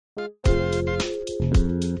This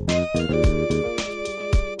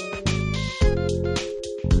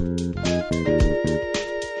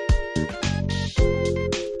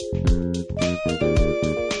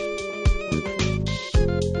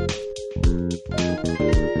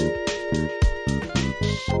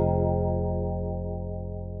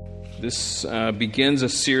begins a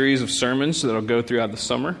series of sermons that will go throughout the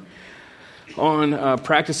summer on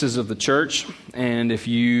practices of the church. And if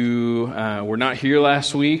you were not here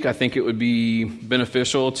last week, I think it would be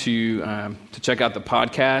beneficial to check out the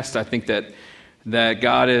podcast. I think that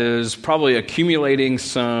God is probably accumulating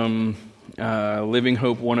some Living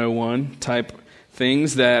Hope 101 type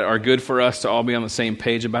things that are good for us to all be on the same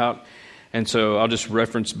page about. And so I'll just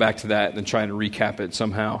reference back to that and try to recap it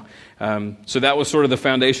somehow. So that was sort of the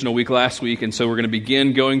foundational week last week. And so we're going to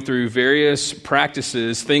begin going through various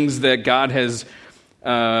practices, things that God has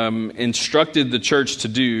instructed the church to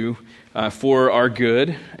do for our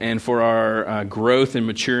good and for our growth and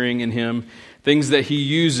maturing in Him. Things that He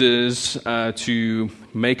uses to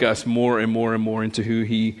make us more and more and more into who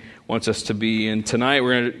He wants us to be. And tonight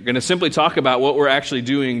we're going to simply talk about what we're actually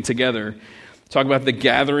doing together. Talk about the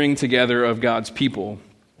gathering together of God's people.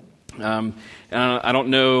 And I don't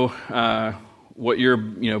know what your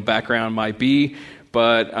background might be,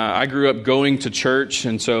 but I grew up going to church,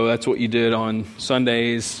 and so that's what you did on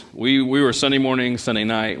Sundays. We were Sunday morning, Sunday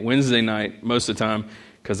night, Wednesday night most of the time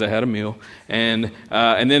because I had a meal, and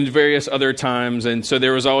then various other times. And so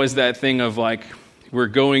there was always that thing of like we're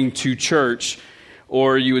going to church.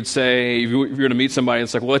 Or you would say, if you were going to meet somebody,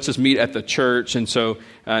 it's like, well, let's just meet at the church. And so,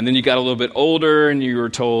 and then you got a little bit older and you were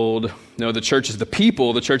told, no, the church is the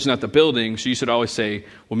people, the church is not the building. So you should always say,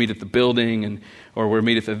 we'll meet at the building, or we'll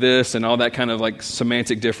meet at this, and all that kind of like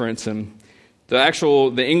semantic difference. And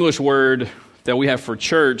the English word that we have for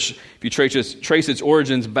church, if you trace its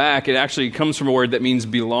origins back, it actually comes from a word that means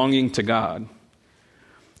belonging to God.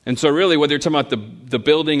 And so really, whether you're talking about the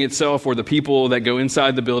building itself or the people that go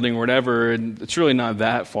inside the building or whatever, it's really not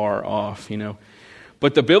that far off,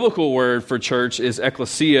 But the biblical word for church is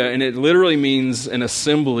ecclesia, and it literally means an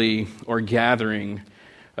assembly or gathering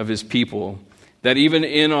of His people. That even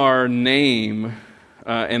in our name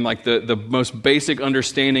and like the most basic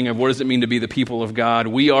understanding of what does it mean to be the people of God,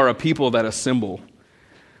 we are a people that assemble.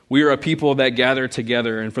 We are a people that gather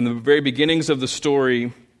together. And from the very beginnings of the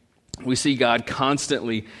story, we see God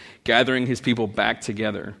constantly gathering His people back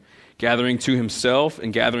together, gathering to Himself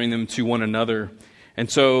and gathering them to one another. And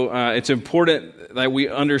so it's important that we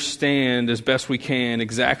understand as best we can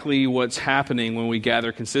exactly what's happening when we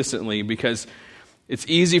gather consistently, because it's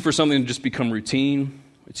easy for something to just become routine.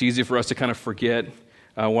 It's easy for us to kind of forget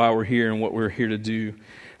why we're here and what we're here to do.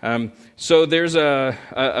 So there's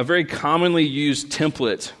a very commonly used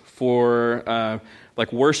template for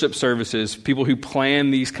like worship services, people who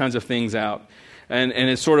plan these kinds of things out. And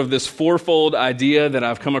it's sort of this fourfold idea that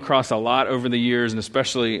I've come across a lot over the years, and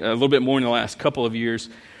especially a little bit more in the last couple of years.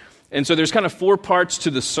 And so there's kind of four parts to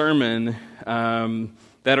the sermon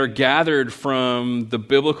that are gathered from the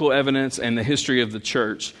biblical evidence and the history of the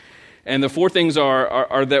church. And the four things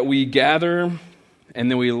are that we gather, and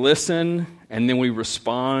then we listen, and then we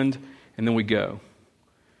respond, and then we go.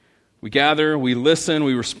 We gather, we listen,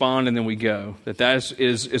 we respond, and then we go. That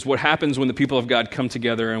is what happens when the people of God come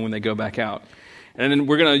together and when they go back out. And then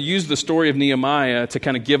we're going to use the story of Nehemiah to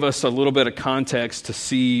kind of give us a little bit of context to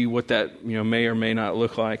see what that may or may not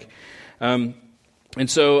look like. And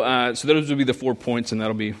so those would be the 4 points, and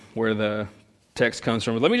that'll be where the text comes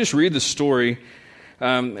from. But let me just read the story.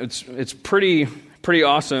 It's pretty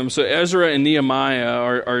awesome. So Ezra and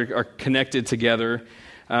Nehemiah are connected together.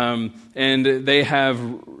 And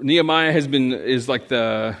Nehemiah is like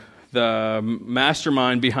the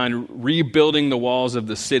mastermind behind rebuilding the walls of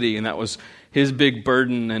the city, and that was his big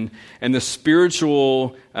burden, and the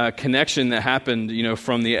spiritual connection that happened,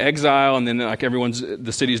 from the exile, and then like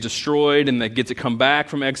the city's destroyed, and they get to come back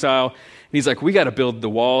from exile. And he's like, we got to build the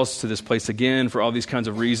walls to this place again for all these kinds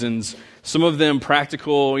of reasons. Some of them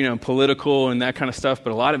practical, political, and that kind of stuff,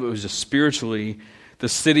 but a lot of it was just spiritually. The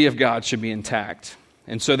city of God should be intact.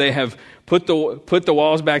 And so they have put the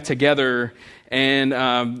walls back together, and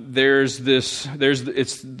it's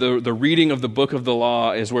the reading of the book of the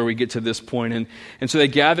law is where we get to this point. And so they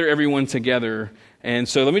gather everyone together. And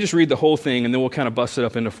so let me just read the whole thing, and then we'll kind of bust it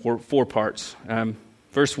up into four parts.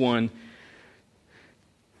 Verse 1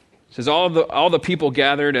 says, all the people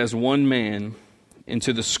gathered as one man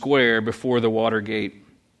into the square before the water gate.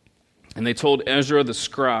 And they told Ezra the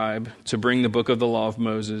scribe to bring the book of the law of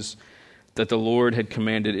Moses that the Lord had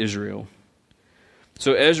commanded Israel.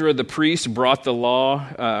 So Ezra the priest brought the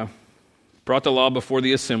law before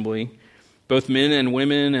the assembly, both men and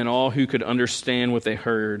women and all who could understand what they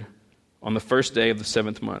heard, on the first day of the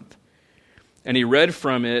 7th month. And he read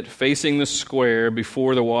from it, facing the square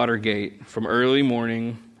before the water gate, from early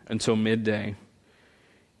morning until midday,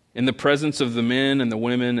 in the presence of the men and the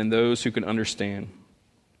women and those who could understand.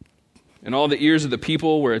 And all the ears of the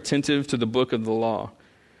people were attentive to the book of the law.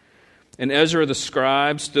 And Ezra the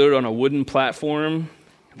scribe stood on a wooden platform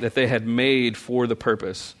that they had made for the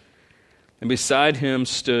purpose. And beside him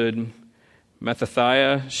stood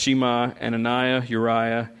Mattathiah, Shema, Ananiah,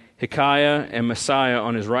 Uriah, Hilkiah, and Messiah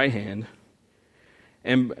on his right hand,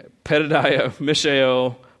 and Pedadiah,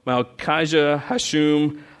 Mishael, Malchijah,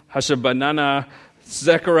 Hashum, Hashabbanah,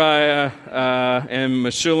 Zechariah, and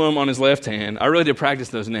Meshullam on his left hand. I really did practice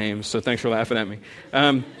those names, so thanks for laughing at me.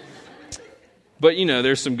 But,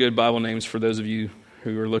 there's some good Bible names for those of you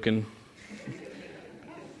who are looking.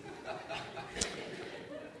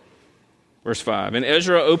 Verse 5, and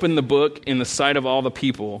Ezra opened the book in the sight of all the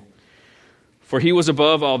people, for he was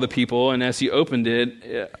above all the people, and as he opened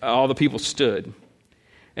it, all the people stood.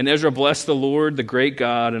 And Ezra blessed the Lord, the great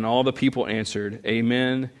God, and all the people answered,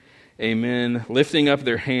 Amen, Amen, lifting up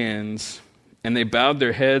their hands, and they bowed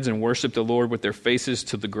their heads and worshiped the Lord with their faces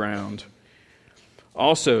to the ground.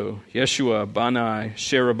 Also, Yeshua, Bani,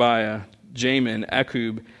 Sherebiah, Jamin,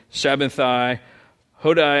 Akub, Shabbathai,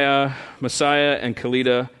 Hodiah, Messiah, and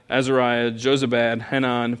Kelita, Azariah, Jozabad,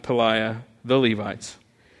 Hanan, Peliah, the Levites,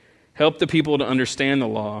 helped the people to understand the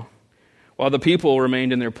law, while the people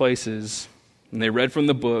remained in their places, and they read from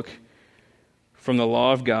the book, from the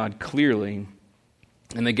law of God clearly,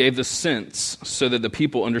 and they gave the sense so that the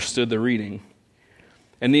people understood the reading.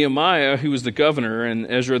 And Nehemiah, who was the governor, and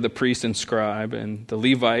Ezra the priest and scribe, and the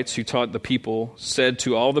Levites who taught the people, said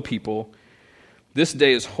to all the people, This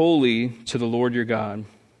day is holy to the Lord your God.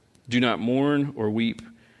 Do not mourn or weep.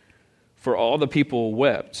 For all the people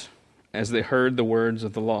wept as they heard the words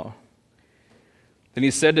of the law. Then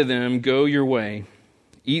he said to them, Go your way,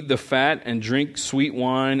 eat the fat and drink sweet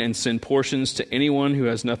wine, and send portions to anyone who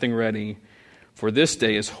has nothing ready. For this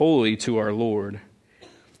day is holy to our Lord.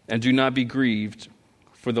 And do not be grieved,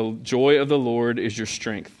 for the joy of the Lord is your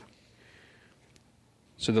strength.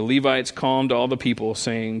 So the Levites calmed all the people,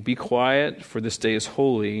 saying, Be quiet, for this day is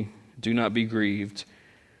holy. Do not be grieved.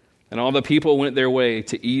 And all the people went their way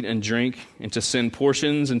to eat and drink, and to send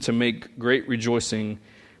portions, and to make great rejoicing,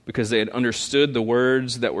 because they had understood the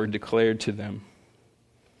words that were declared to them.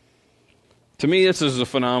 To me, this is a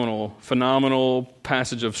phenomenal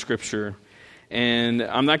passage of Scripture. And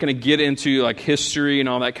I'm not going to get into history and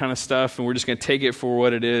all that kind of stuff, and we're just going to take it for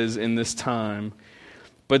what it is in this time.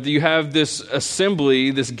 But you have this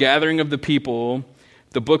assembly, this gathering of the people.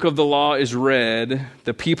 The book of the law is read.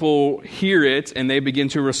 The people hear it, and they begin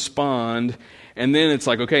to respond. And then it's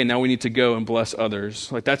okay, now we need to go and bless others.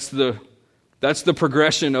 That's the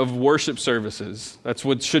progression of worship services. That's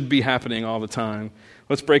what should be happening all the time.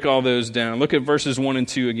 Let's break all those down. Look at verses 1 and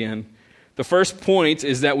 2 again. The first point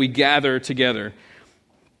is that we gather together.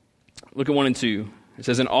 Look at 1 and 2. It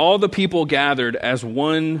says, And all the people gathered as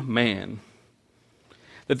one man.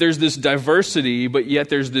 That there's this diversity, but yet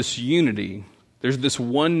there's this unity. There's this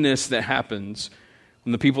oneness that happens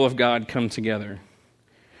when the people of God come together.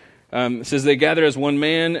 It says they gathered as one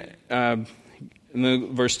man.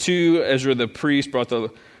 In verse 2, Ezra the priest brought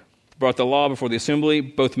the law before the assembly,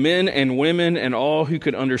 both men and women and all who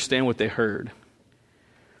could understand what they heard.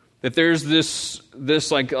 That there's this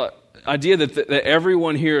idea that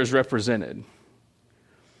everyone here is represented.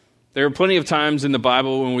 There are plenty of times in the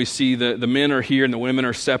Bible when we see the men are here and the women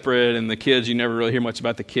are separate, and the kids, you never really hear much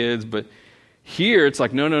about the kids. But here it's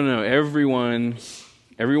no.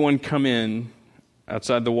 Everyone come in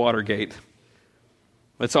outside the water gate.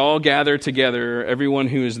 Let's all gather together, everyone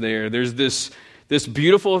who is there. There's this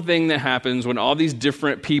beautiful thing that happens when all these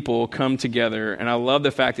different people come together. And I love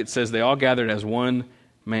the fact it says they all gathered as one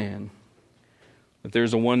man. That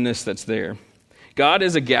there's a oneness that's there. God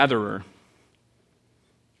is a gatherer.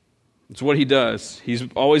 It's what he does. He's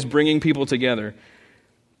always bringing people together.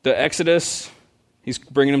 The Exodus, he's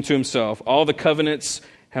bringing them to himself. All the covenants,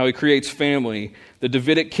 how he creates family. The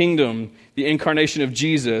Davidic kingdom, the incarnation of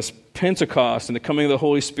Jesus, Pentecost and the coming of the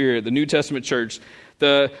Holy Spirit, the New Testament church,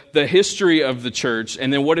 the history of the church,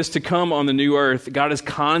 and then what is to come on the new earth. God is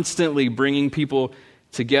constantly bringing people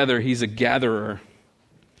together. He's a gatherer.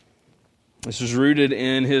 This is rooted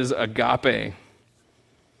in his agape,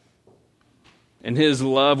 in his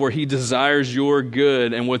love where he desires your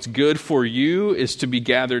good, and what's good for you is to be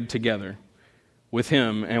gathered together with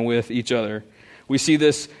him and with each other. We see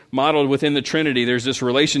this modeled within the Trinity. There's this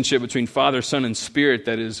relationship between Father, Son, and Spirit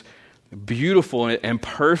that is beautiful and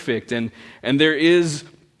perfect, and there is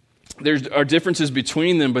there are differences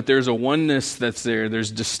between them, but there's a oneness that's there.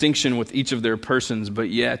 There's distinction with each of their persons, but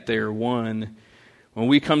yet they are one. When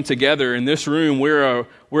we come together in this room, we're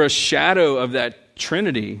a shadow of that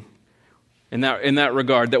Trinity in that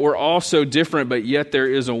regard, that we're all so different, but yet there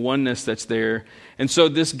is a oneness that's there. And so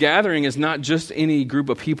this gathering is not just any group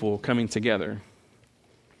of people coming together.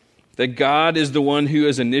 That God is the one who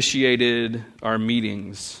has initiated our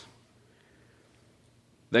meetings.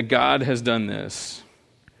 That God has done this.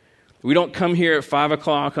 We don't come here at 5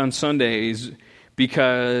 o'clock on Sundays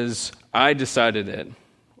because I decided it,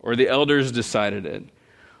 or the elders decided it,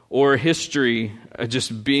 or history,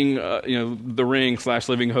 just being, the Ring /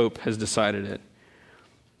 Living Hope has decided it.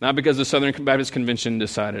 Not because the Southern Baptist Convention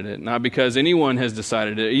decided it, not because anyone has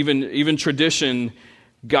decided it, even tradition.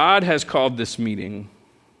 God has called this meeting.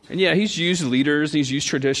 And yeah, he's used leaders, he's used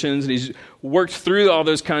traditions, and he's worked through all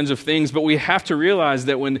those kinds of things, but we have to realize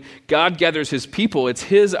that when God gathers his people, it's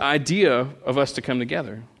his idea of us to come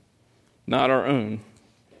together, not our own.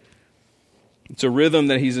 It's a rhythm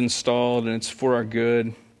that he's installed, and it's for our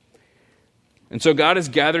good. And so God has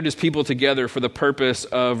gathered his people together for the purpose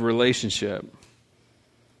of relationship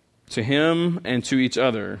to him and to each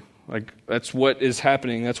other. Like, that's what is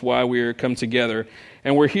happening. That's why we're come together.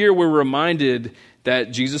 And we're reminded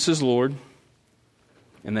that Jesus is Lord,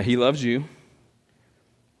 and that he loves you,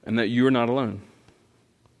 and that you are not alone.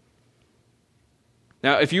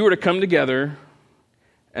 Now, if you were to come together,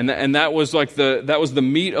 and that was like that was the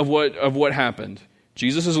meat of what happened.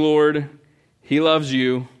 Jesus is Lord, he loves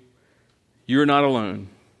you, you're not alone.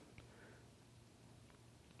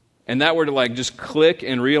 And that were to just click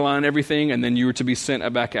and realign everything, and then you were to be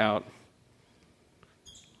sent back out.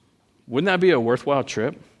 Wouldn't that be a worthwhile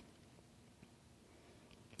trip?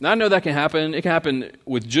 Now, I know that can happen. It can happen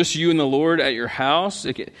with just you and the Lord at your house.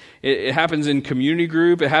 It happens in community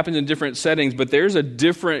group. It happens in different settings. But there's a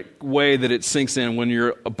different way that it sinks in when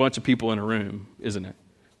you're a bunch of people in a room, isn't it?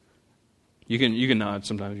 You can nod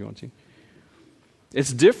sometimes if you want to.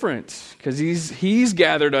 It's different because he's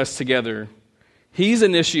gathered us together. He's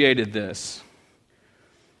initiated this.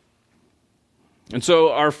 And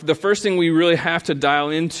so the first thing we really have to dial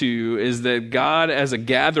into is that God as a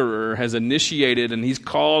gatherer has initiated and he's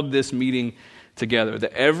called this meeting together.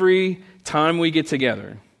 That every time we get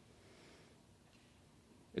together,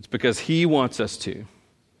 it's because he wants us to.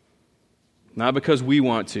 Not because we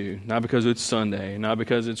want to, not because it's Sunday, not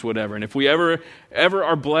because it's whatever. And if we ever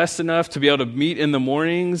are blessed enough to be able to meet in the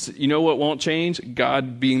mornings, you know what won't change?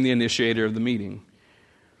 God being the initiator of the meeting.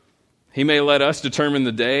 He may let us determine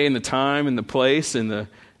the day and the time and the place and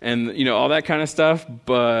all that kind of stuff,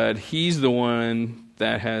 but he's the one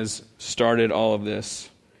that has started all of this.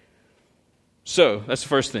 So, that's the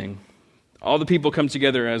first thing. All the people come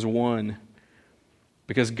together as one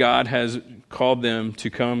because God has called them to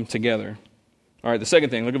come together. All right, the second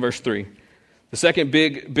thing, look at verse 3. The second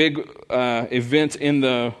big event in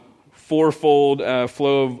the fourfold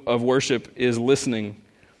flow of worship is listening.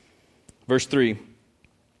 Verse 3.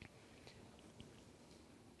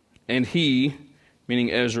 And he,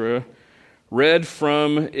 meaning Ezra, read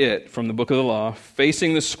from the book of the law,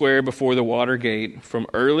 facing the square before the water gate from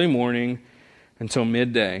early morning until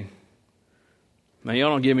midday. Now, y'all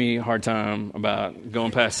don't give me a hard time about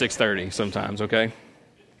going past 6:30 sometimes, okay?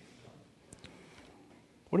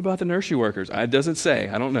 What about the nursery workers? It doesn't say.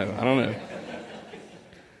 I don't know.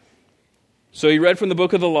 So he read from the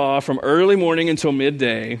book of the law from early morning until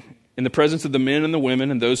midday in the presence of the men and the women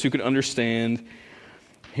and those who could understand.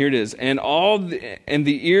 Here it is. And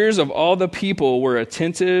the ears of all the people were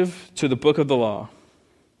attentive to the book of the law.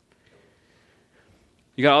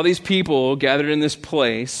 You got all these people gathered in this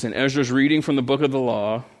place, and Ezra's reading from the book of the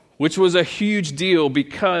law, which was a huge deal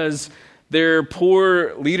because their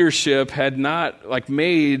poor leadership had not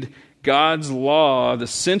made God's law the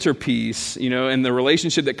centerpiece, and the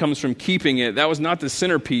relationship that comes from keeping it. That was not the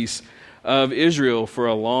centerpiece of Israel for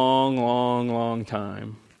a long, long, long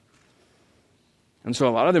time. And so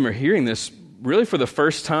a lot of them are hearing this really for the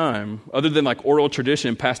first time, other than oral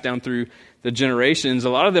tradition passed down through the generations. A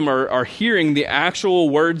lot of them are hearing the actual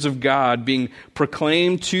words of God being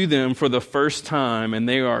proclaimed to them for the first time, and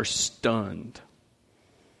they are stunned.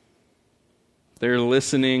 They're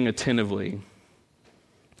listening attentively,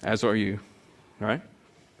 as are you, right?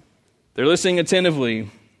 They're listening attentively.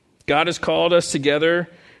 God has called us together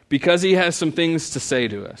because he has some things to say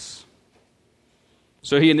to us.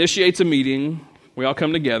 So he initiates a meeting. We all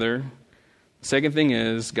come together. The second thing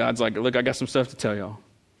is, God's like, look, I got some stuff to tell y'all.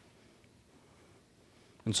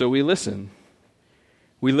 And so we listen.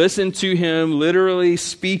 We listen to him literally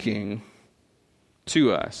speaking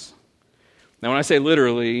to us. Now, when I say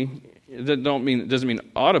literally, it doesn't mean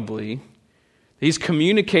audibly. He's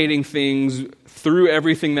communicating things through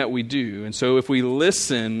everything that we do. And so if we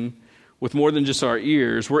listen with more than just our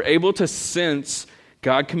ears, we're able to sense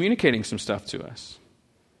God communicating some stuff to us.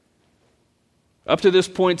 Up to this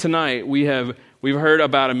point tonight, we've heard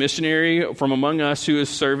about a missionary from among us who is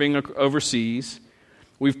serving overseas.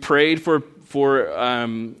 We've prayed for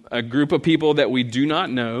a group of people that we do not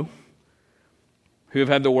know who have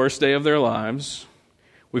had the worst day of their lives.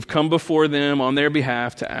 We've come before them on their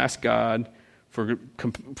behalf to ask God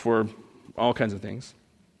for all kinds of things.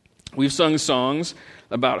 We've sung songs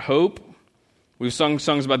about hope. We've sung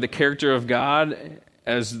songs about the character of God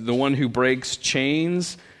as the one who breaks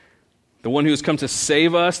chains, the one who has come to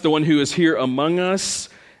save us, the one who is here among us,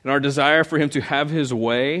 and our desire for him to have his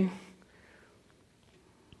way.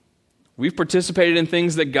 We've participated in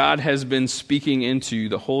things that God has been speaking into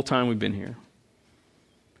the whole time we've been here.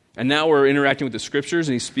 And now we're interacting with the scriptures,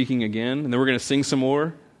 and he's speaking again, and then we're going to sing some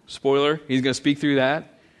more. Spoiler, he's going to speak through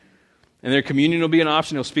that. And then communion will be an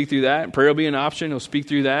option, he'll speak through that. Prayer will be an option, he'll speak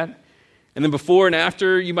through that. And then before and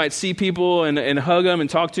after, you might see people and hug them and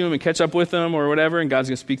talk to them and catch up with them or whatever, and God's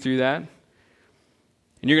going to speak through that.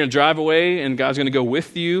 And you're going to drive away, and God's going to go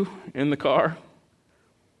with you in the car.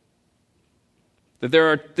 That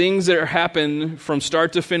there are things that happen from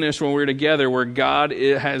start to finish when we're together where God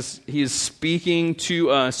he is speaking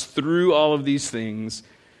to us through all of these things.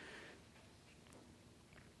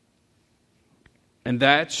 And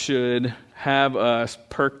that should have us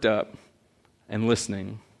perked up and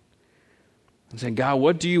listening. And saying, God,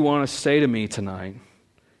 what do you want to say to me tonight?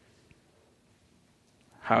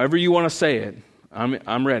 However you want to say it,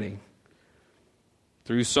 I'm ready.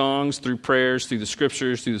 Through songs, through prayers, through the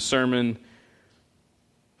scriptures, through the sermon,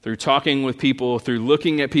 through talking with people, through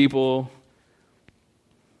looking at people,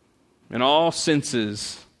 in all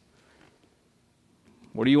senses.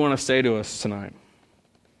 What do you want to say to us tonight?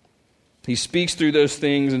 He speaks through those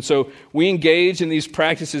things, and so we engage in these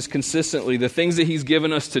practices consistently, the things that he's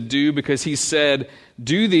given us to do, because he said,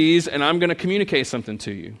 do these, and I'm going to communicate something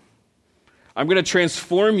to you. I'm going to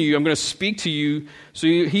transform you. I'm going to speak to you. So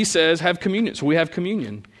he says, have communion. So we have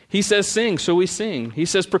communion. He says, sing. So we sing. He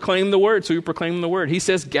says, proclaim the word. So we proclaim the word. He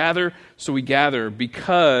says, gather. So we gather,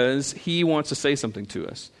 because he wants to say something to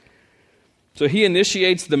us. So he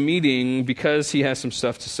initiates the meeting because he has some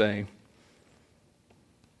stuff to say.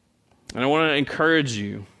 And I want to encourage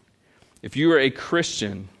you, if you are a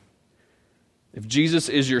Christian, if Jesus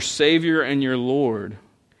is your Savior and your Lord,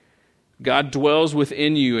 God dwells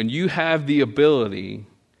within you, and you have the ability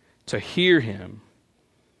to hear him,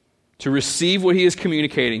 to receive what he is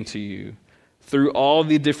communicating to you through all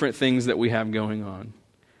the different things that we have going on.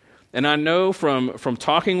 And I know from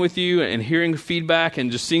talking with you and hearing feedback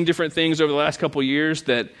and just seeing different things over the last couple of years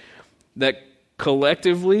that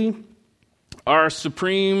collectively, our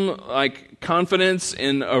supreme confidence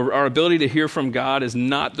in our ability to hear from God is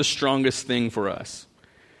not the strongest thing for us.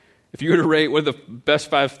 If you were to rate what are the best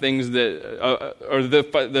 5 things that, or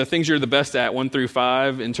the things you're the best at, 1 through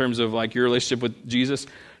 5, in terms of your relationship with Jesus,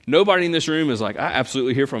 nobody in this room is I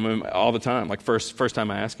absolutely hear from him all the time. First time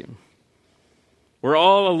I ask him. We're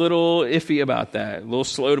all a little iffy about that, a little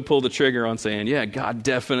slow to pull the trigger on saying, yeah, God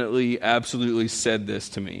definitely, absolutely said this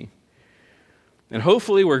to me. And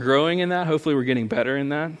hopefully we're growing in that. Hopefully we're getting better in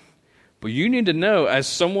that. But you need to know, as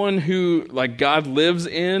someone who, God lives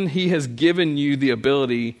in, he has given you the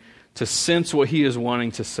ability to sense what he is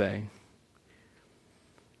wanting to say.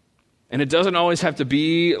 And it doesn't always have to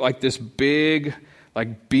be this big,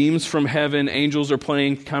 beams from heaven, angels are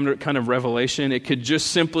playing kind of revelation. It could just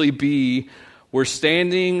simply be, we're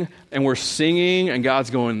standing and we're singing, and God's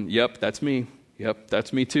going, yep, that's me. Yep,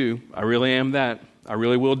 that's me too. I really am that. I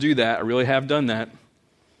really will do that. I really have done that.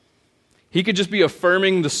 He could just be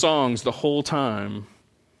affirming the songs the whole time.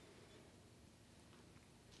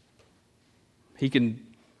 He can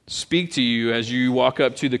speak to you as you walk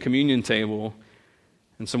up to the communion table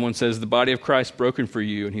and someone says, the body of Christ broken for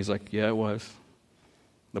you. And he's like, yeah, it was.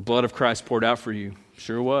 The blood of Christ poured out for you.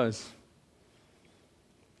 Sure was.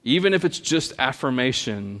 Even if it's just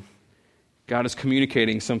affirmation, God is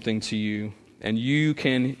communicating something to you, and you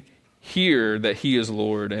can hear that he is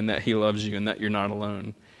Lord and that he loves you and that you're not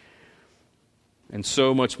alone. And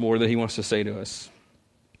so much more that he wants to say to us.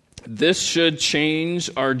 This should change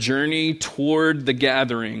our journey toward the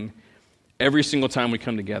gathering every single time we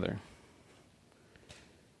come together.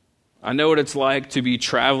 I know what it's like to be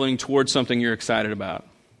traveling towards something you're excited about.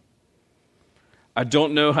 I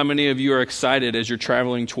don't know how many of you are excited as you're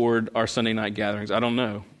traveling toward our Sunday night gatherings. I don't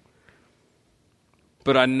know.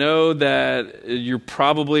 But I know that you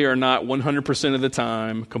probably are not 100% of the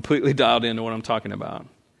time completely dialed into what I'm talking about.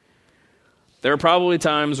 There are probably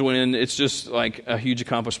times when it's just like a huge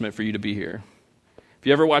accomplishment for you to be here. If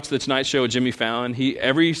you ever watch The Tonight Show with Jimmy Fallon,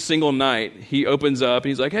 every single night he opens up and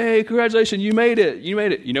he's like, hey, congratulations, you made it. You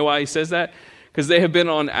made it. You know why he says that? Because they have been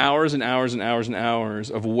on hours and hours and hours and hours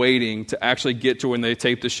of waiting to actually get to when they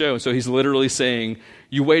tape the show. So he's literally saying,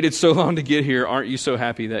 you waited so long to get here. Aren't you so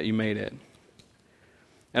happy that you made it?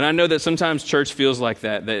 And I know that sometimes church feels like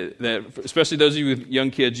that especially those of you with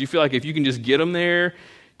young kids, you feel like if you can just get them there,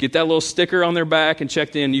 get that little sticker on their back and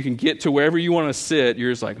checked in, you can get to wherever you want to sit.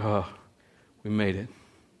 You're just like, oh, we made it.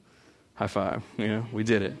 High five. We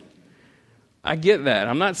did it. I get that.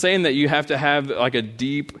 I'm not saying that you have to have like a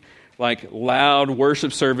deep, like loud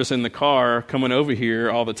worship service in the car coming over here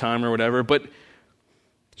all the time or whatever, but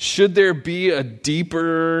should there be a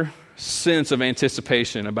deeper sense of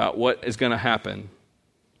anticipation about what is going to happen?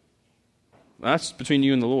 That's between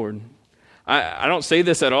you and the Lord. I don't say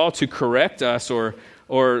this at all to correct us or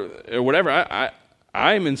whatever.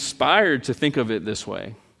 I'm inspired to think of it this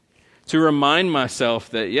way, to remind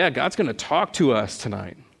myself that, yeah, God's going to talk to us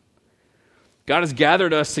tonight. God has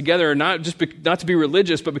gathered us together not to be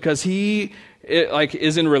religious, but because He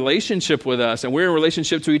is in relationship with us, and we're in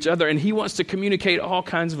relationship to each other, and He wants to communicate all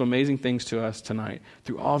kinds of amazing things to us tonight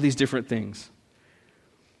through all these different things.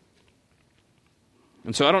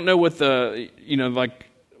 And so I don't know what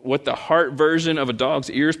what the heart version of a dog's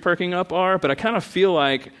ears perking up are, but I kind of feel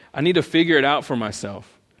like I need to figure it out for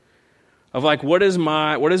myself. Of like, what is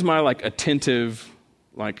my like attentive,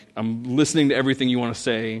 like I'm listening to everything you want to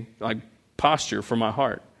say, like posture for my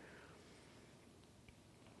heart?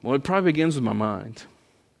 Well, it probably begins with my mind.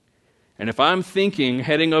 And if I'm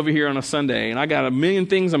heading over here on a Sunday, and I got a million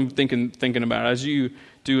things I'm thinking about, as you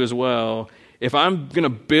do as well, if I'm going to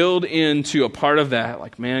build into a part of that,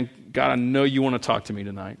 like, man, God, I know you want to talk to me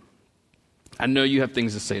tonight. I know you have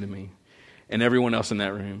things to say to me and everyone else in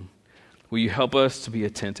that room. Will you help us to be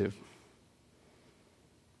attentive?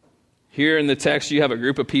 Here in the text, you have a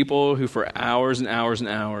group of people who for hours and hours and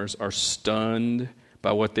hours are stunned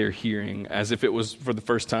by what they're hearing, as if it was for the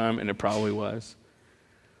first time, and it probably was.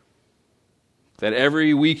 That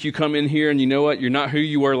every week you come in here and you know what? You're not who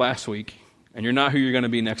you were last week, and you're not who you're going to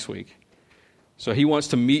be next week. So He wants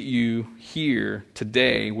to meet you here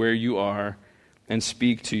today where you are and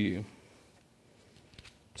speak to you.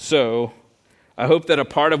 So I hope that a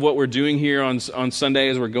part of what we're doing here on Sunday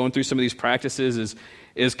as we're going through some of these practices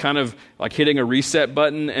is kind of like hitting a reset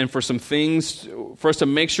button, and for some things, for us to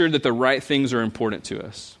make sure that the right things are important to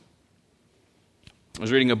us. I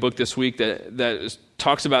was reading a book this week that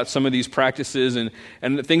talks about some of these practices and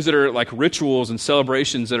the things that are like rituals and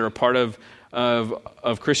celebrations that are a part of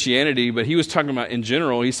Christianity, but he was talking about in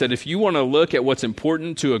general. He said, if you want to look at what's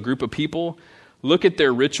important to a group of people, look at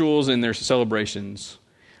their rituals and their celebrations.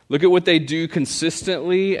 Look at what they do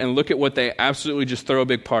consistently and look at what they absolutely just throw a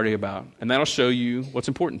big party about. And that'll show you what's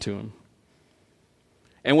important to them.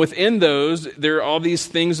 And within those, there are all these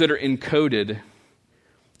things that are encoded,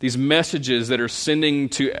 these messages that are sending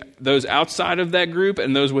to those outside of that group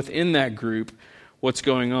and those within that group what's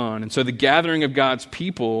going on. And so the gathering of God's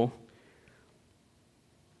people,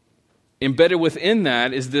 embedded within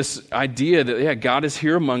that is this idea that, yeah, God is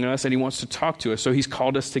here among us and He wants to talk to us, so He's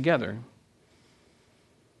called us together.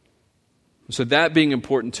 So that being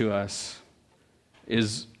important to us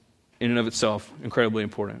is, in and of itself, incredibly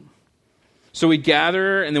important. So we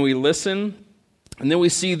gather, and then we listen, and then we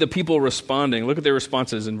see the people responding. Look at their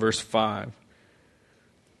responses in verse 5.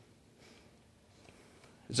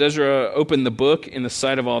 As Ezra opened the book in the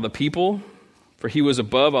sight of all the people, for he was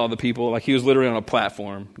above all the people, like he was literally on a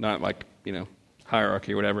platform, not like,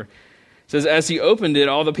 hierarchy or whatever. It says, as he opened it,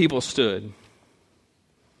 all the people stood.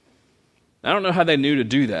 I don't know how they knew to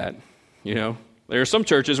do that. There are some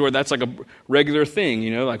churches where that's like a regular thing,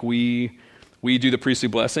 like we do the priestly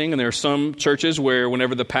blessing, and there are some churches where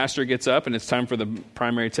whenever the pastor gets up and it's time for the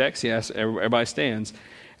primary text, yes, everybody stands.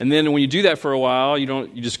 And then when you do that for a while,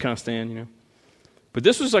 you just kind of stand, But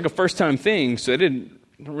this was like a first-time thing, so I don't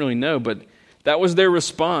really know, but that was their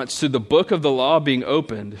response to the book of the law being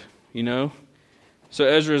opened, So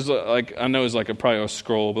Ezra's like, I know it's like probably a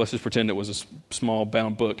scroll, but let's just pretend it was a small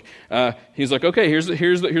bound book. He's like, okay, here's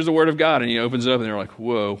the word of God, and he opens it up, and they're like,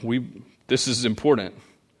 whoa, this is important.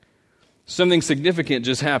 Something significant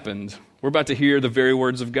just happened. We're about to hear the very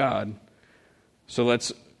words of God. So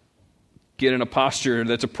let's get in a posture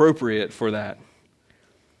that's appropriate for that.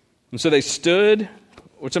 And so they stood,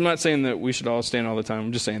 which I'm not saying that we should all stand all the time.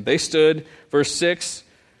 I'm just saying they stood. Verse 6,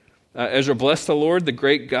 Ezra blessed the Lord, the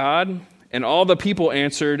great God, and all the people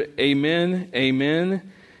answered, Amen,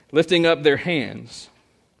 Amen, lifting up their hands.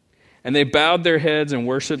 And they bowed their heads and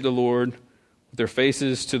worshiped the Lord with their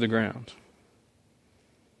faces to the ground.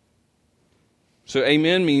 So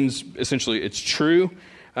amen means essentially it's true.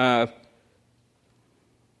 So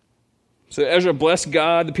Ezra blessed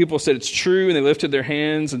God. The people said it's true, and they lifted their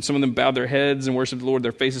hands, and some of them bowed their heads and worshiped the Lord,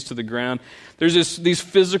 their faces to the ground. There's these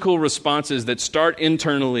physical responses that start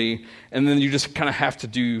internally, and then you just kind of have to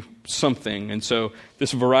do something. And so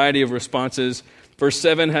this variety of responses. Verse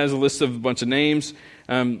 7 has a list of a bunch of names.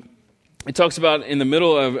 It talks about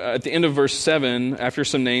at the end of verse 7, after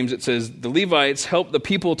some names, it says, the Levites helped the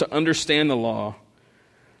people to understand the law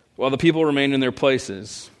while the people remained in their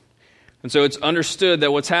places. And so it's understood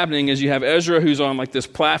that what's happening is you have Ezra who's on like this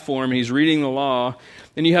platform, he's reading the law,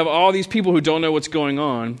 and you have all these people who don't know what's going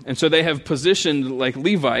on. And so they have positioned like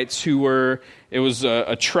Levites it was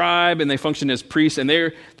a tribe, and they functioned as priests, and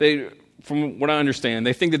they, from what I understand,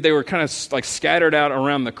 they think that they were kind of like scattered out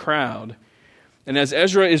around the crowd. And as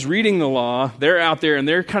Ezra is reading the law, they're out there and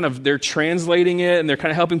they're translating it, and they're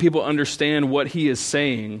kind of helping people understand what he is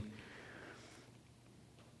saying.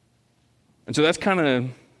 And so that's kind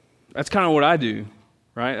of what I do,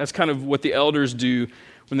 right? That's kind of what the elders do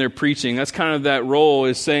when they're preaching. That's kind of that role,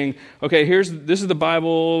 is saying, okay, this is the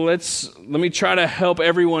Bible. Let me try to help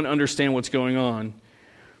everyone understand what's going on.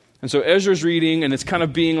 And so Ezra's reading, and it's kind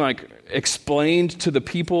of being like explained to the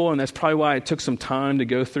people, and that's probably why it took some time to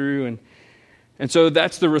go through. And so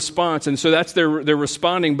that's the response. And so they're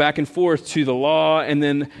responding back and forth to the law, and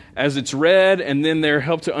then as it's read, and then they're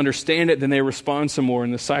helped to understand it, then they respond some more,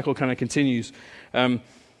 and the cycle kind of continues.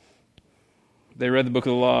 They read the book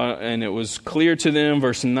of the law, and it was clear to them.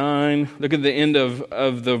 Verse 9, look at the end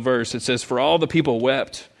of the verse. It says, for all the people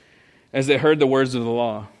wept as they heard the words of the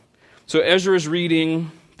law. So Ezra is reading,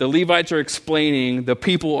 the Levites are explaining, the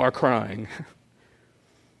people are crying.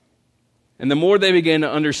 And the more they began to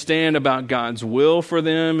understand about God's will for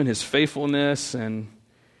them and his faithfulness, and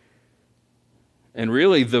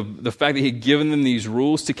really the fact that he'd given them these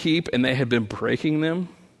rules to keep, and they had been breaking them,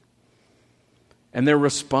 and their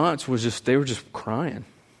response was they were just crying.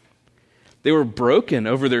 They were broken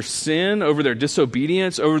over their sin, over their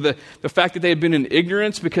disobedience, over the fact that they had been in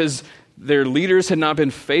ignorance because their leaders had not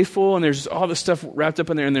been faithful, and there's just all this stuff wrapped up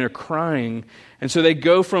in there, and they're crying. And so they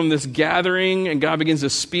go from this gathering, and God begins to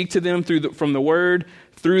speak to them from the Word,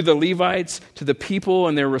 through the Levites, to the people,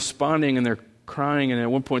 and they're responding, and they're crying, and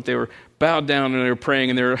at one point they were bowed down, and they were praying,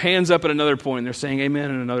 and their hands up at another point, and they're saying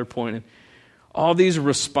amen at another point. And all these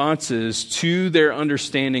responses to their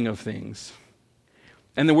understanding of things.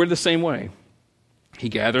 And then we're the same way. He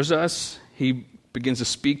gathers us, he begins to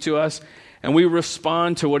speak to us, and we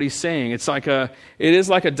respond to what he's saying. It is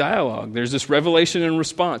like a dialogue. There's this revelation and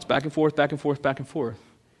response, back and forth, back and forth, back and forth.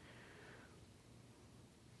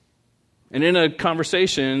 And in a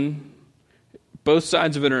conversation, both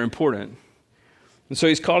sides of it are important. And so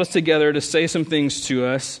he's called us together to say some things to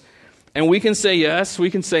us, and we can say yes, we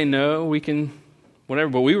can say no, we can whatever,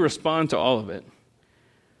 but we respond to all of it.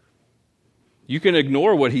 You can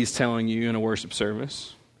ignore what he's telling you in a worship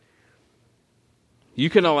service. You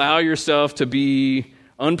can allow yourself to be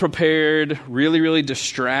unprepared, really, really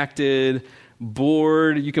distracted,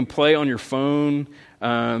 bored. You can play on your phone.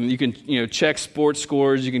 You can check sports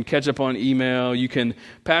scores. You can catch up on email. You can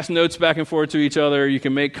pass notes back and forth to each other. You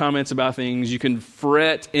can make comments about things. You can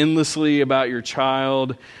fret endlessly about your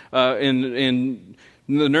child in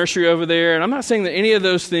the nursery over there. And I'm not saying that any of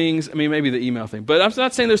those things, maybe the email thing, but I'm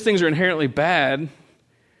not saying those things are inherently bad.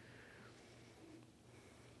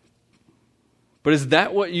 But is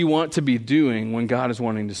that what you want to be doing when God is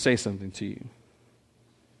wanting to say something to you?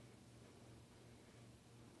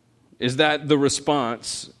 Is that the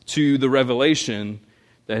response to the revelation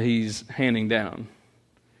that he's handing down?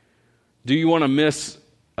 Do you want to miss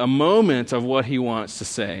a moment of what he wants to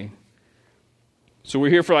say? So we're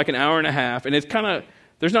here for like an hour and a half, and it's kind of,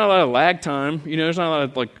 there's not a lot of lag time. There's not a lot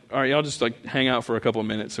of all right, y'all just hang out for a couple of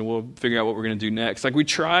minutes and we'll figure out what we're going to do next. We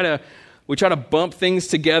try to bump things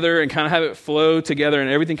together and kind of have it flow together,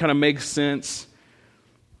 and everything kind of makes sense.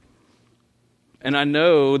 And I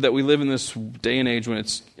know that we live in this day and age when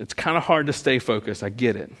it's kind of hard to stay focused. I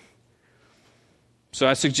get it. So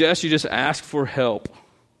I suggest you just ask for help,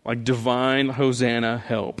 like divine Hosanna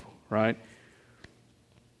help, right?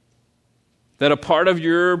 That a part of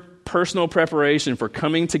your personal preparation for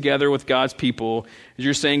coming together with God's people is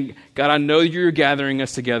you're saying, God, I know you're gathering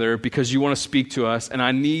us together because you want to speak to us, and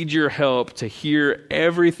I need your help to hear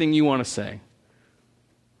everything you want to say.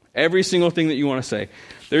 Every single thing that you want to say.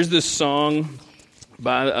 There's this song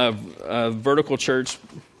by Vertical Church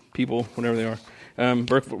people, whatever they are,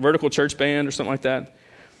 Vertical Church Band or something like that.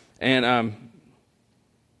 And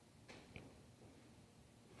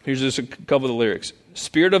here's just a couple of the lyrics.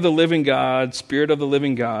 Spirit of the living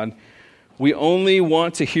God, we only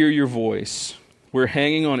want to hear your voice. We're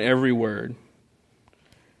hanging on every word.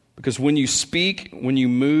 Because when you speak, when you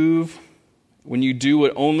move, when you do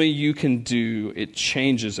what only you can do, it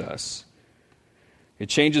changes us. It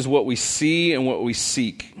changes what we see and what we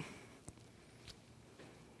seek.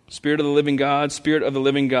 Spirit of the living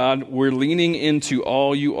God, we're leaning into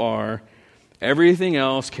all you are. Everything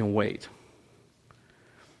else can wait.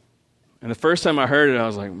 And the first time I heard it, I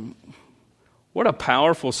was like, what a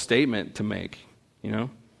powerful statement to make, you know?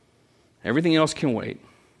 Everything else can wait.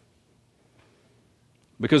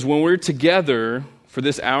 Because when we're together for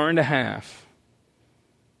this hour and a half,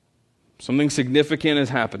 something significant is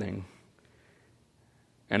happening.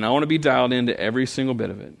 And I want to be dialed into every single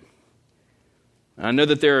bit of it. I know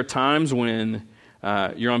that there are times when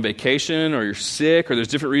you're on vacation or you're sick or there's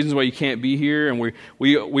different reasons why you can't be here. And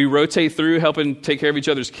we rotate through helping take care of each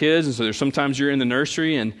other's kids. And so there's sometimes you're in the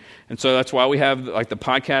nursery. And so that's why we have like the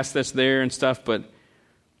podcast that's there and stuff. But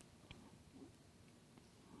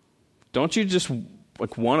don't you just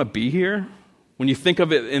like want to be here when you think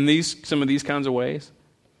of it in some of these kinds of ways?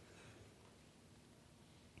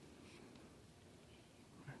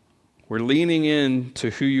 We're leaning into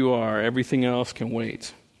who you are. Everything else can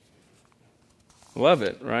wait. Love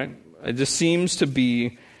it, right? It just seems to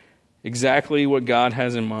be exactly what God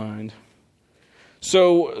has in mind.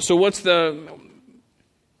 So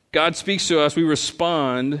God speaks to us, we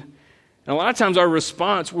respond, and a lot of times our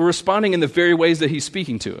response, we're responding in the very ways that He's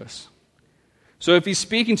speaking to us. So if He's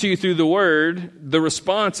speaking to you through the Word, the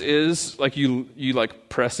response is like you like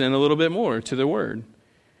press in a little bit more to the Word.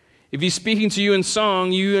 If He's speaking to you in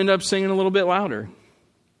song, you end up singing a little bit louder.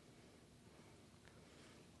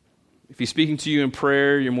 If He's speaking to you in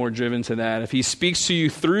prayer, you're more driven to that. If He speaks to you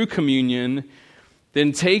through communion,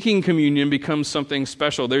 then taking communion becomes something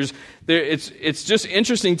special. It's just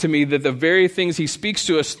interesting to me that the very things He speaks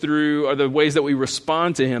to us through are the ways that we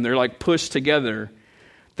respond to Him. They're like pushed together.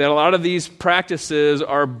 That a lot of these practices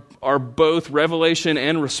are both revelation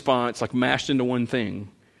and response, like mashed into one thing.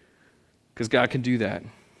 Because God can do that.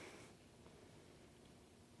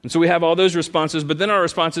 And so we have all those responses, but then our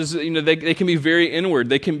responses, they can be very inward.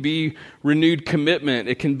 They can be renewed commitment.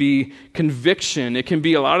 It can be conviction. It can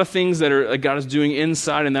be a lot of things that God is doing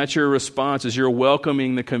inside, and that's your response, is you're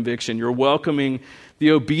welcoming the conviction. You're welcoming the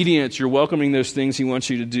obedience. You're welcoming those things He wants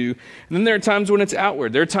you to do. And then there are times when it's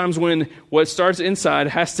outward. There are times when what starts inside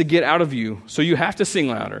has to get out of you, so you have to sing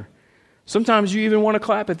louder. Sometimes you even want to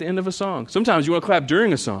clap at the end of a song. Sometimes you want to clap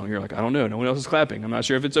during a song. You're like, I don't know. No one else is clapping. I'm not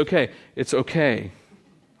sure if it's okay. It's okay.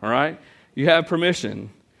 All right? You have permission.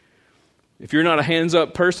 If you're not a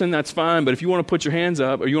hands-up person, that's fine. But if you want to put your hands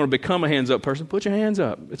up or you want to become a hands-up person, put your hands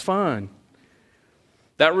up. It's fine.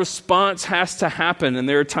 That response has to happen. And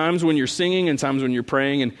there are times when you're singing and times when you're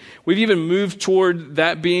praying. And we've even moved toward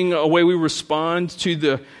that being a way we respond to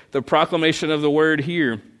the proclamation of the word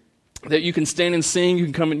here. That you can stand and sing, you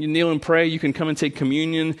can come and kneel and pray, you can come and take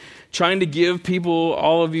communion, trying to give people,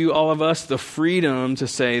 all of us, the freedom to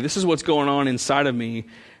say, this is what's going on inside of me,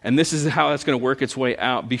 and this is how that's going to work its way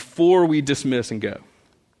out before we dismiss and go.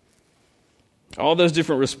 All those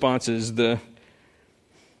different responses, the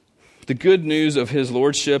good news of His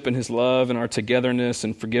lordship and His love and our togetherness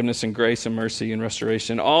and forgiveness and grace and mercy and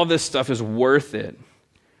restoration, all this stuff is worth it.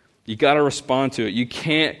 You got to respond to it. You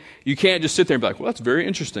can't just sit there and be like, well, that's very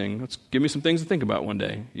interesting. Let's give me some things to think about one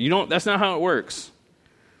day. That's not how it works.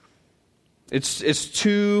 It's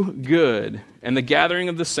too good. And the gathering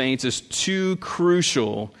of the saints is too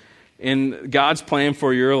crucial in God's plan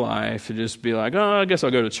for your life to just be like, oh, I guess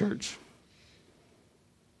I'll go to church.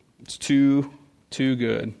 It's too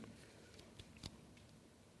good.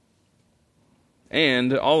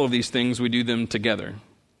 And all of these things, we do them together.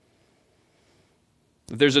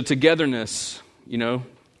 There's a togetherness,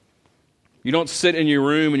 You don't sit in your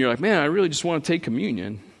room and you're like, man, I really just want to take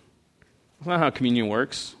communion. That's not how communion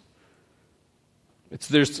works.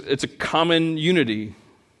 It's a common unity.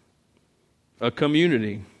 A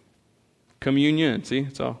community. Communion, see?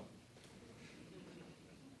 It's all.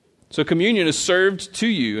 So communion is served to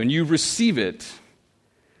you and you receive it.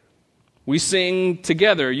 We sing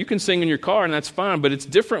together. You can sing in your car and that's fine, but it's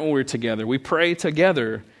different when we're together. We pray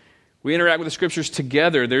together. We interact with the Scriptures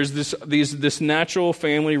together. There's this natural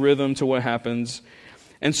family rhythm to what happens.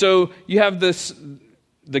 And so you have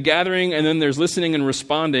the gathering, and then there's listening and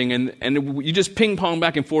responding, and you just ping-pong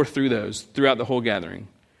back and forth through those throughout the whole gathering.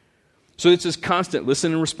 So it's this constant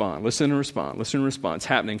listen and respond, listen and respond, listen and respond. It's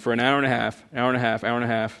happening for an hour and a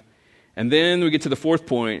half. And then we get to the fourth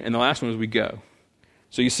point, and the last one is we go.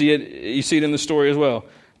 So you see it in the story as well.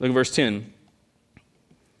 Look at verse 10.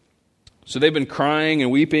 So they've been crying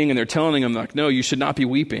and weeping, and they're telling him, like, no, you should not be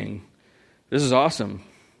weeping. This is awesome.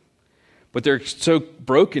 But they're so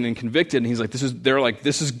broken and convicted, and he's like, they're like,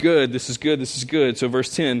 this is good, this is good, this is good. So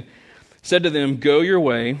verse 10 said to them, go your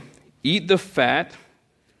way, eat the fat,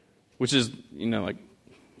 which is, like,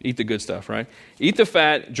 eat the good stuff, right? Eat the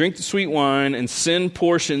fat, drink the sweet wine, and send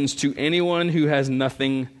portions to anyone who has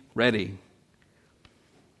nothing ready.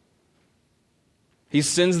 He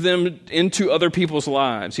sends them into other people's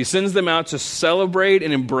lives. He sends them out to celebrate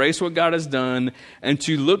and embrace what God has done and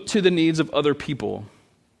to look to the needs of other people.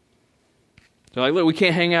 They're like, look, we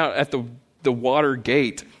can't hang out at the water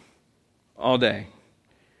gate all day.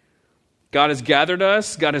 God has gathered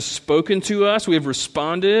us. God has spoken to us. We have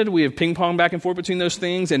responded. We have ping-ponged back and forth between those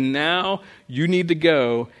things. And now you need to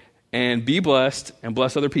go and be blessed and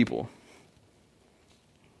bless other people.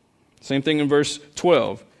 Same thing in verse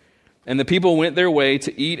 12. And the people went their way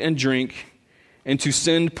to eat and drink and to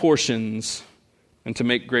send portions and to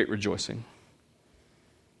make great rejoicing.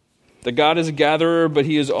 That God is a gatherer, but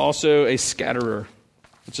he is also a scatterer,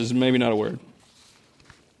 which is maybe not a word.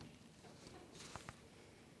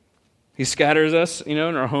 He scatters us, in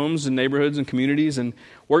our homes and neighborhoods and communities and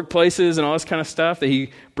workplaces and all this kind of stuff. That he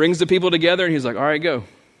brings the people together and he's like, all right, go.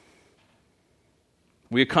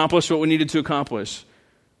 We accomplished what we needed to accomplish.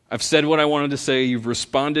 I've said what I wanted to say. You've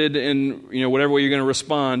responded in, whatever way you're going to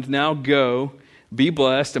respond. Now go, be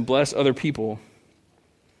blessed, and bless other people.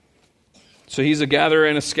 So he's a gatherer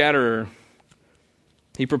and a scatterer.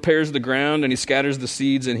 He prepares the ground and he scatters the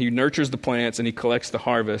seeds and he nurtures the plants and he collects the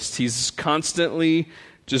harvest. He's constantly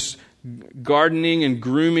just gardening and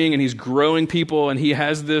grooming and he's growing people and he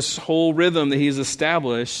has this whole rhythm that he's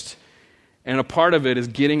established, and a part of it is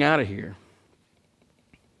getting out of here.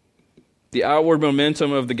 The outward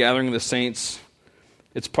momentum of the gathering of the saints,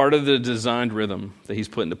 it's part of the designed rhythm that he's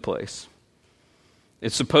put into place.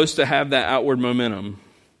 It's supposed to have that outward momentum.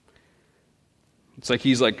 It's like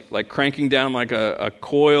he's like cranking down like a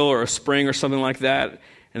coil or a spring or something like that,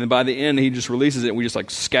 and then by the end he just releases it and we just like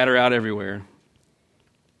scatter out everywhere.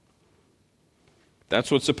 That's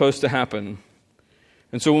what's supposed to happen.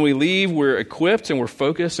 And so when we leave, we're equipped and we're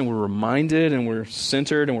focused and we're reminded and we're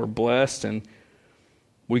centered and we're blessed, and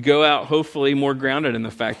we go out hopefully more grounded in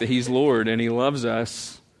the fact that he's Lord and he loves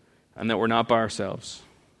us and that we're not by ourselves.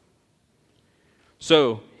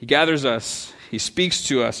 So he gathers us, he speaks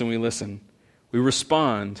to us, and we listen. We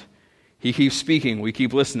respond. He keeps speaking. We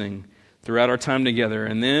keep listening throughout our time together.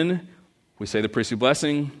 And then we say the priestly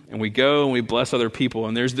blessing, and we go and we bless other people.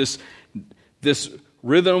 And there's this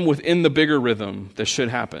rhythm within the bigger rhythm that should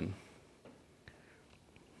happen.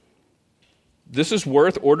 This is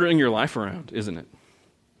worth ordering your life around, isn't it?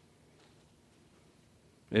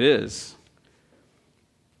 It is.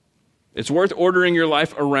 It's worth ordering your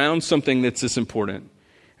life around something that's this important.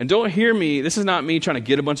 And don't hear me, this is not me trying to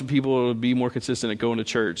get a bunch of people to be more consistent at going to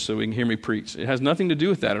church so we can hear me preach. It has nothing to do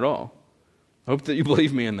with that at all. I hope that you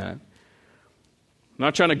believe me in that. I'm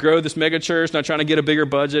not trying to grow this mega church, not trying to get a bigger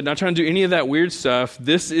budget, not trying to do any of that weird stuff.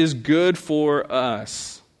 This is good for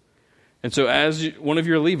us. And so as one of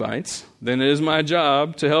your Levites, then it is my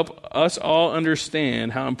job to help us all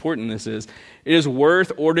understand how important this is. It is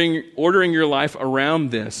worth ordering your life around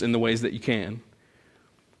this in the ways that you can.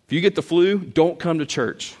 If you get the flu, don't come to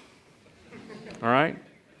church. All right?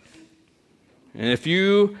 And if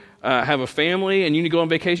you have a family and you need to go on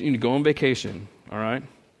vacation, you need to go on vacation. All right?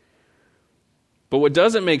 But what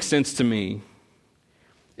doesn't make sense to me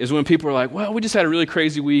is when people are like, well, we just had a really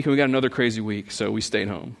crazy week and we got another crazy week, so we stayed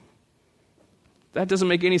home. That doesn't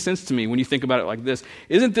make any sense to me when you think about it like this.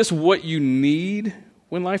 Isn't this what you need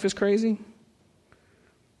when life is crazy?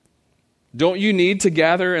 Don't you need to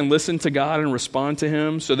gather and listen to God and respond to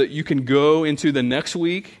him so that you can go into the next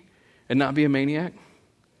week and not be a maniac?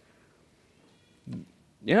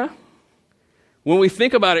 Yeah. When we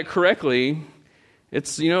think about it correctly,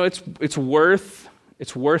 it's worth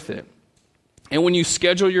it. And when you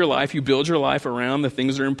schedule your life, you build your life around the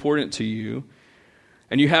things that are important to you,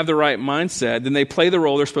 and you have the right mindset, then they play the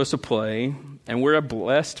role they're supposed to play, and we're a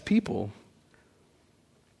blessed people.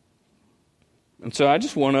 And so I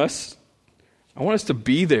want us to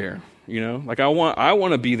be there, Like I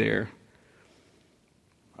want to be there.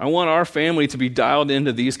 I want our family to be dialed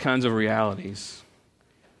into these kinds of realities.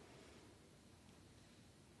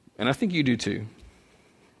 And I think you do too.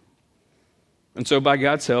 And so by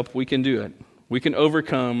God's help, we can do it. We can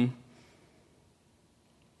overcome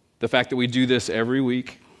the fact that we do this every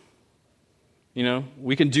week.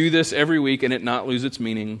 We can do this every week and it not lose its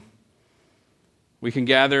meaning. We can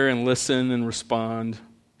gather and listen and respond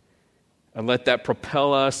and let that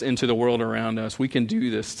propel us into the world around us. We can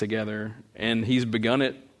do this together, and he's begun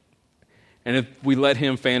it. And if we let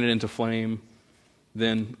him fan it into flame,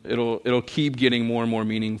 then it'll keep getting more and more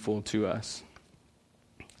meaningful to us.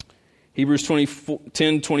 Hebrews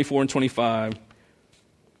 10, 24, and 25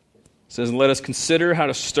 says, "Let us consider how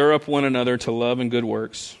to stir up one another to love and good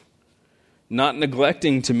works, not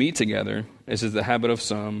neglecting to meet together, as is the habit of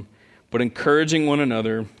some, but encouraging one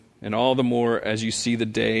another, and all the more as you see the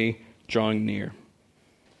day drawing near."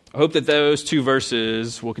 I hope that those two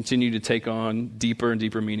verses will continue to take on deeper and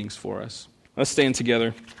deeper meanings for us. Let's stand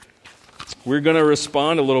together. We're going to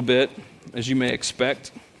respond a little bit, as you may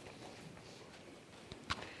expect.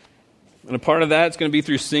 And a part of that is going to be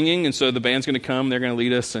through singing, and so the band's going to come, they're going to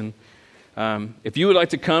lead us. And if you would like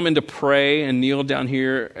to come and to pray and kneel down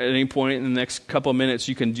here at any point in the next couple of minutes,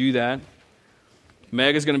 you can do that.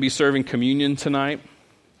 Meg is going to be serving communion tonight.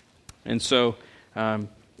 And so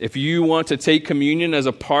if you want to take communion as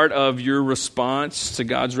a part of your response to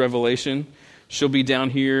God's revelation, she'll be down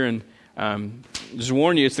here. And just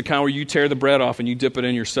warn you, it's the kind where you tear the bread off and you dip it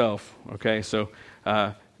in yourself. Okay, so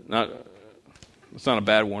it's not a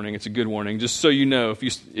bad warning; it's a good warning. Just so you know,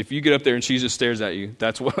 if you get up there and she just stares at you,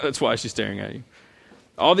 that's why she's staring at you.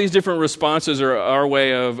 All these different responses are our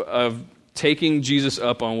way of taking Jesus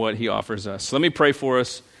up on what he offers us. So let me pray for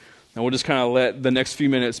us, and we'll just kind of let the next few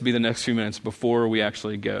minutes be the next few minutes before we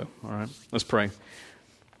actually go. All right, let's pray.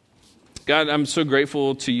 God, I'm so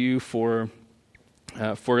grateful to you for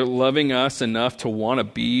loving us enough to want to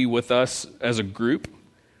be with us as a group.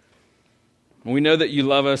 We know that you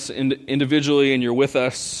love us individually and you're with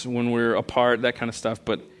us when we're apart, that kind of stuff,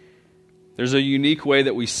 but there's a unique way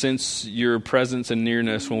that we sense your presence and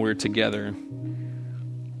nearness when we're together.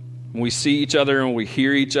 When we see each other and we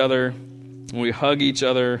hear each other, when we hug each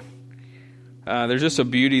other, there's just a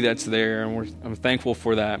beauty that's there, and I'm thankful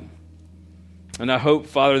for that. And I hope,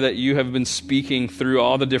 Father, that you have been speaking through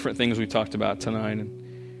all the different things we talked about tonight,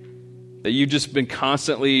 and that you've just been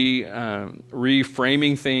constantly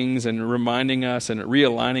reframing things and reminding us and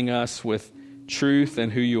realigning us with truth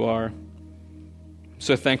and who you are. I'm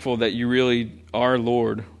so thankful that you really are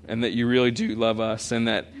Lord, and that you really do love us, and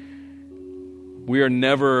that we are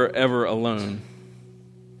never, ever alone.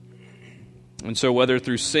 And so whether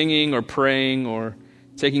through singing or praying or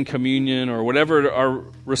taking communion or whatever our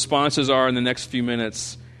responses are in the next few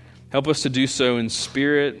minutes, help us to do so in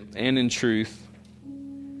spirit and in truth.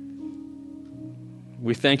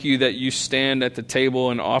 We thank you that you stand at the table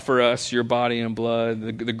and offer us your body and blood,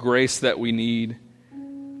 the grace that we need.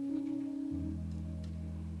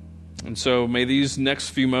 And so may these next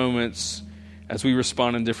few moments, as we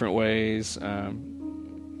respond in different ways,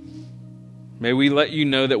 may we let you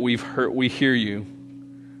know that we hear you.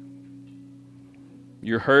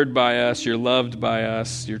 You're heard by us, you're loved by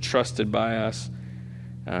us, you're trusted by us.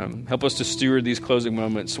 Help us to steward these closing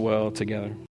moments well together.